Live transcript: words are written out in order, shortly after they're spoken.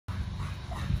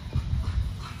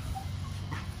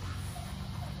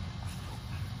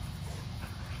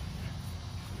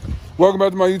Welcome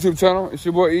back to my YouTube channel. It's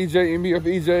your boy EJ, MBF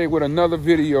EJ, with another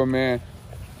video, man.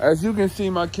 As you can see,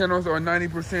 my kennels are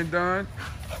 90% done.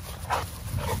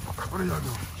 What are y'all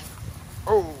doing?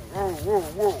 Oh, whoa, whoa,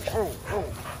 whoa, whoa, whoa,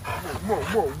 whoa,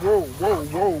 whoa, whoa,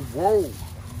 whoa, whoa,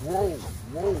 whoa,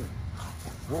 whoa,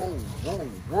 whoa, whoa,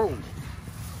 whoa,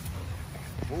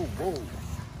 whoa, whoa.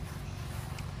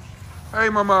 Hey,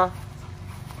 mama.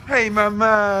 Hey,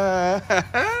 mama.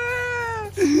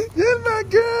 That's my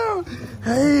girl.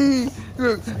 Hey,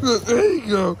 look, there you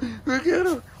go. Look at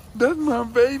her. That's my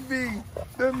baby.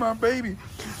 That's my baby.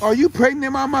 Are you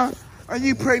pregnant, mama? Are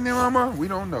you pregnant, mama? We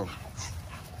don't know.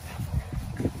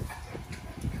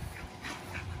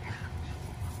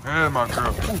 There's my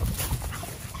girl.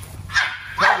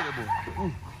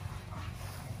 Ooh.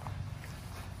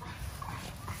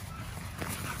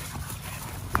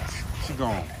 She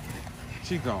gone.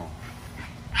 She gone.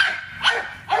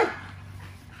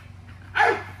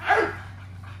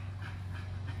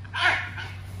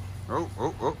 Oh,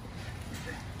 oh, oh.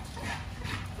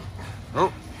 Oh.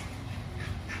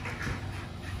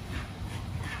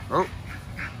 Oh.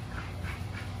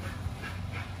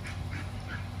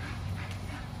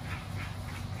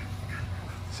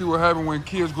 See what happened when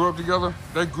kids grow up together?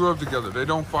 They grew up together. They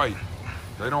don't fight.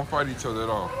 They don't fight each other at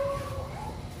all.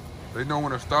 They know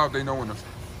when to stop. They know when to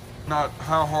not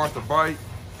how hard to bite.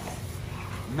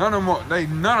 None of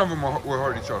them will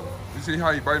hurt each other. You see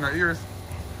how he biting her ears?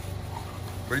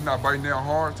 But he's not biting down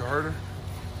hard to hurt her.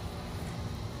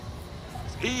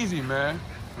 It's easy, man.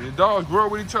 When your dogs grow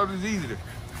up with each other, it's easy to.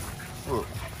 Look,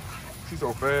 she's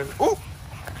so fast. Ooh!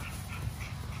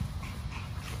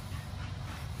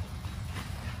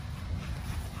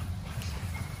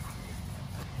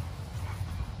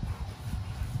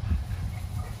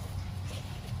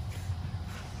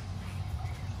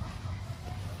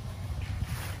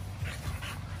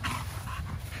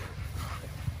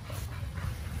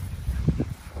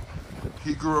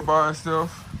 He grew up by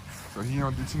herself, so he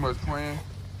don't do too much playing.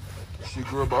 She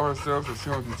grew up by herself, so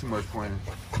she don't do too much playing.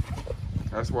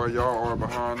 That's why y'all are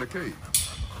behind the cage.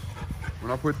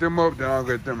 When I put them up, then I'll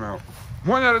get them out.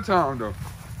 One at a time, though.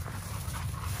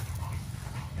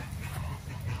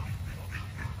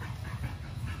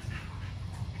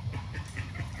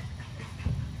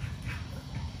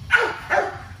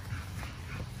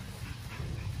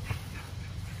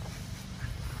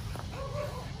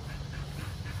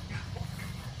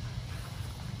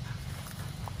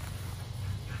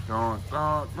 Don't.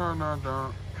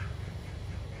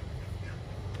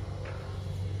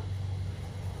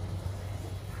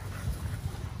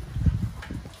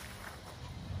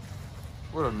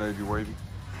 What up, Navy Wavy?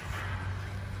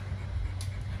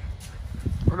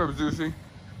 What up, Juicy?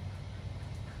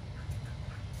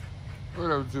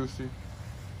 What up, Juicy?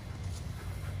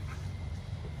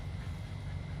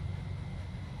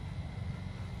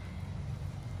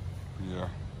 Yeah,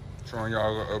 showing y'all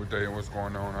a little update on what's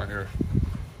going on out here.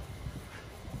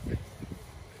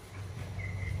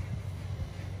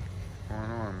 What's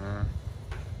going on, man?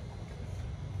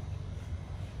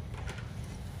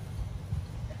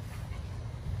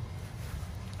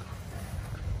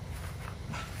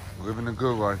 Living a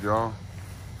good life, y'all.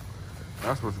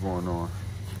 That's what's going on.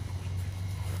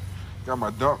 Got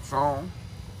my ducks on.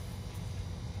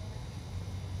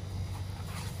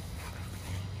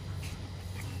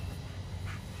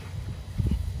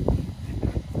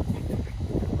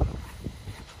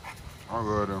 I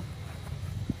love them.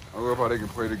 I love how they can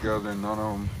play together and none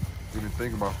of them even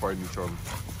think about fighting each other.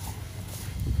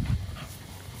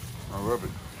 I love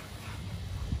it.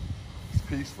 It's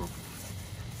peaceful.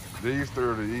 These three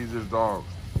are the easiest dogs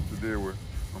to deal with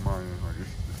on my end. Like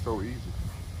it's so easy.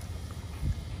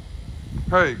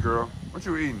 Hey girl, what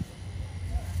you eating?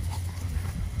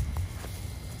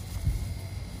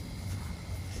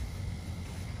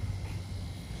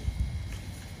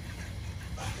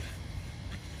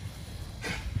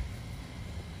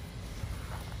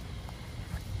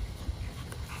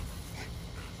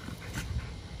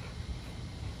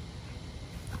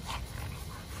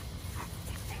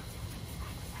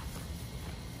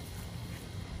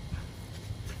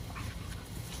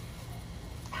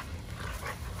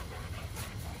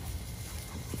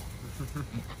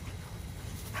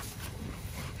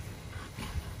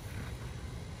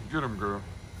 Get him, girl.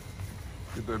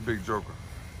 Get that big joker.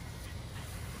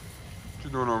 What you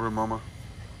doing over here, mama?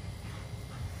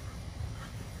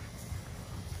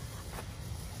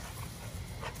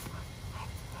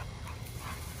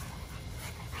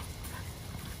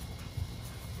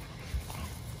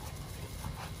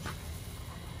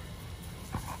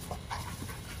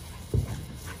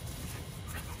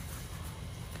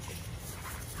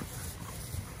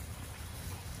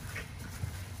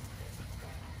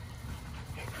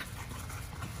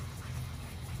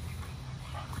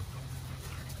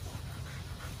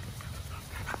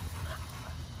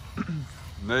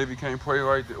 Navy can't play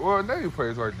like this. Well, Navy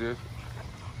plays like this.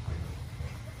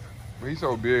 But he's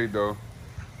so big, though.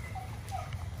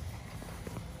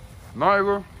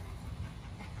 Nyla,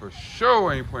 for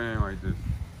sure ain't playing like this.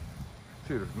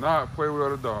 She does not play with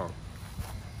other dogs.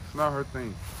 It's not her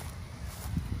thing.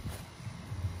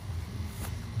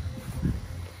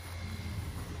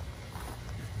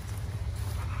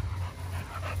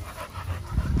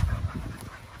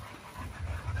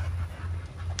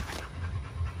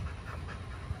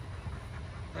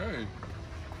 Hey,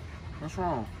 what's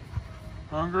wrong?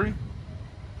 Hungry?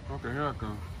 Okay, here I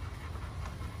come.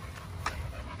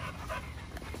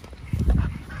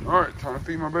 All right, time to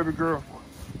feed my baby girl.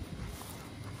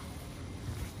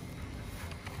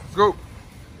 Let's go.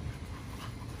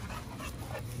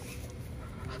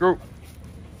 Let's go.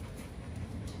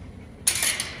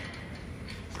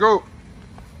 Let's go.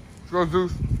 Let's go,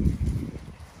 Zeus.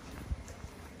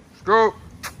 Let's go.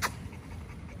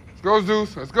 Let's go,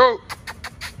 Zeus. Let's go.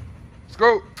 Let's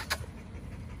go.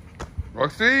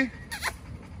 Roxy.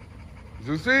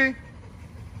 Zeusy.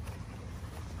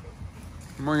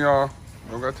 Come on, y'all.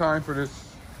 Don't got time for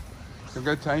this. Don't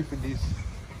got time for this.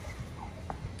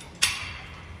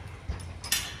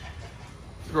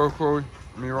 Let's go, Chloe.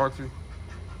 Roxy.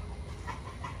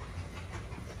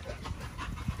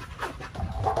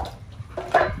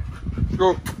 Let's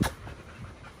go.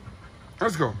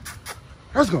 Let's go.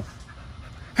 Let's go.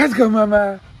 Let's go,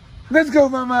 mama. Let's go,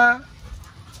 mama.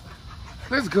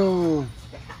 Let's go.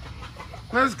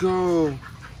 Let's go.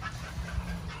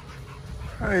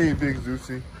 Hey, big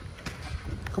Zeusy.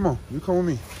 Come on, you come with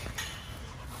me.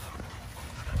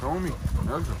 Come with me.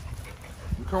 Let's go.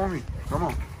 You come with me. Come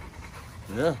on.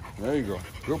 Yeah, there you go.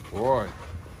 Good boy. All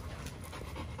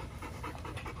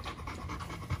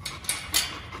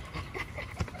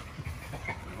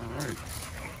right.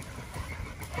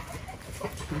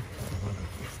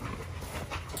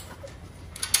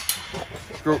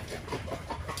 Let's go.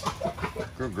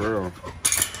 Good girl.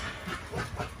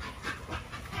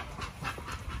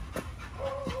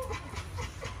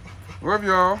 Love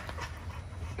y'all.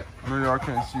 I know y'all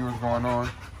can't see what's going on.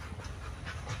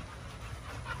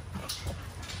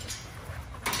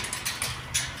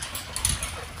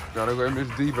 Gotta let Miss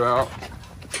Diva out.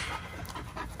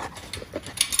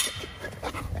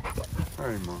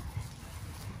 Hey, Mom.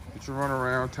 Get your run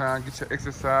around time, get your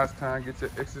exercise time, get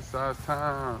your exercise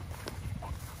time.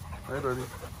 Hey, buddy.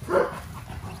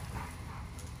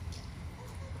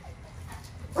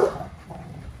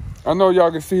 I know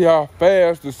y'all can see how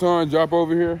fast the sun drop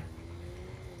over here.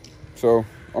 So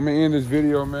I'm gonna end this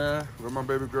video, man. Let my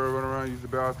baby girl run around, use the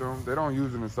bathroom. They don't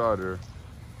use it inside there.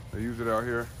 They use it out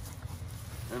here.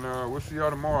 And we'll see y'all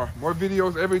tomorrow. More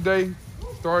videos every day,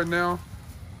 starting now.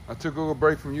 I took a little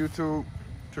break from YouTube.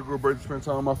 Took a little break to spend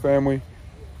time with my family.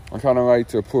 I kind of like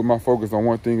to put my focus on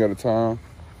one thing at a time.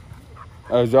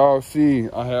 As y'all see,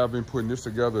 I have been putting this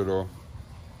together though.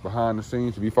 Behind the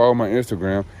scenes. If you follow my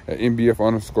Instagram at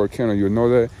NBF_Kenner, you'll know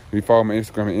that. If you follow my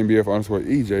Instagram at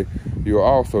NBF_EJ, you'll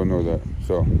also know that.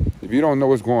 So if you don't know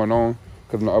what's going on,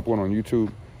 because I'm not uploading on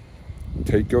YouTube,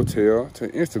 take your tail to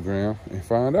Instagram and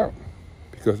find out.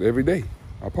 Because every day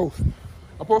I post.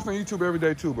 I post on YouTube every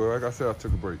day too, but like I said, I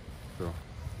took a break. So,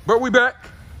 but we back.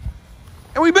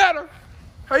 And we better.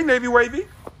 Hey, Navy Wavy.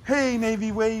 Hey,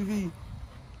 Navy Wavy.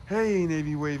 Hey,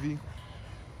 Navy Wavy.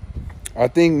 I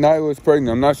think Nyla is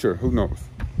pregnant. I'm not sure. Who knows?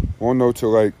 Won't know till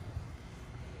like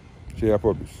she have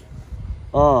puppies.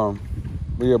 But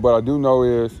yeah, but I do know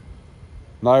is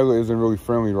Nyla isn't really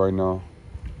friendly right now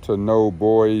to no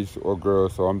boys or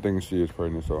girls. So I'm thinking she is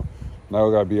pregnant. So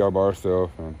Nyla gotta be out by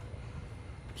herself, and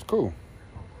it's cool.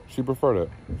 She prefer that.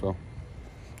 So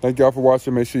thank y'all for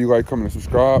watching. Make sure you like, comment, and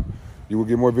subscribe. You will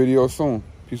get more videos soon.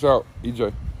 Peace out.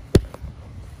 EJ.